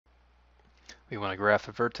We want to graph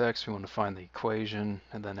the vertex, we want to find the equation,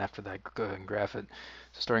 and then after that go ahead and graph it.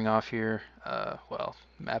 So starting off here, well,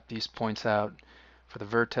 map these points out. For the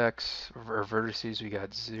vertex, or vertices, we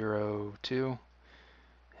got 0, 2,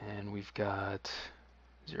 and we've got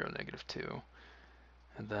 0, negative 2.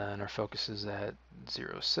 And then our focus is at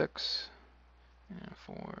 0, 6, and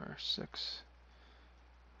 4, 6,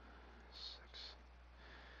 6.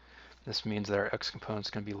 This means that our x component is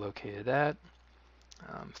going to be located at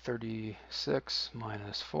 36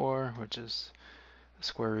 minus 4, which is the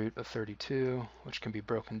square root of 32, which can be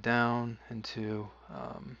broken down into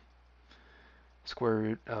square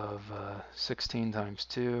root of 16 times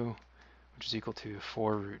 2, which is equal to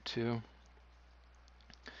 4 root 2.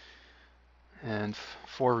 And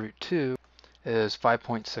 4 root 2 is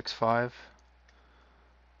 5.65.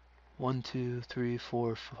 1, 2, 3,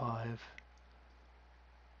 4, 5.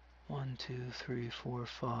 1, 2, 3, 4,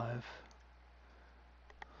 5.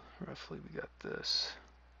 Roughly we got this.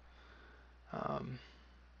 All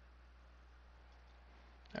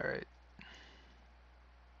right.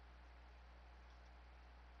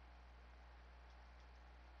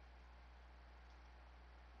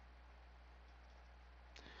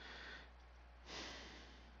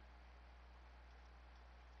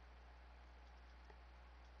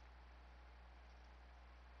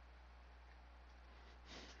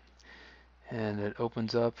 And it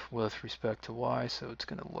opens up with respect to y, so it's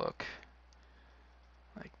going to look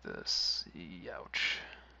like this. Ouch.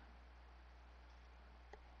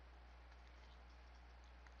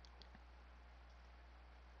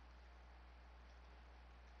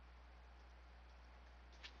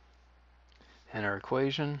 And our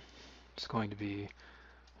equation is going to be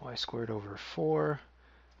y squared over 4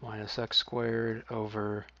 minus x squared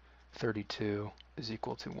over 32 is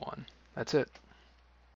equal to 1. That's it.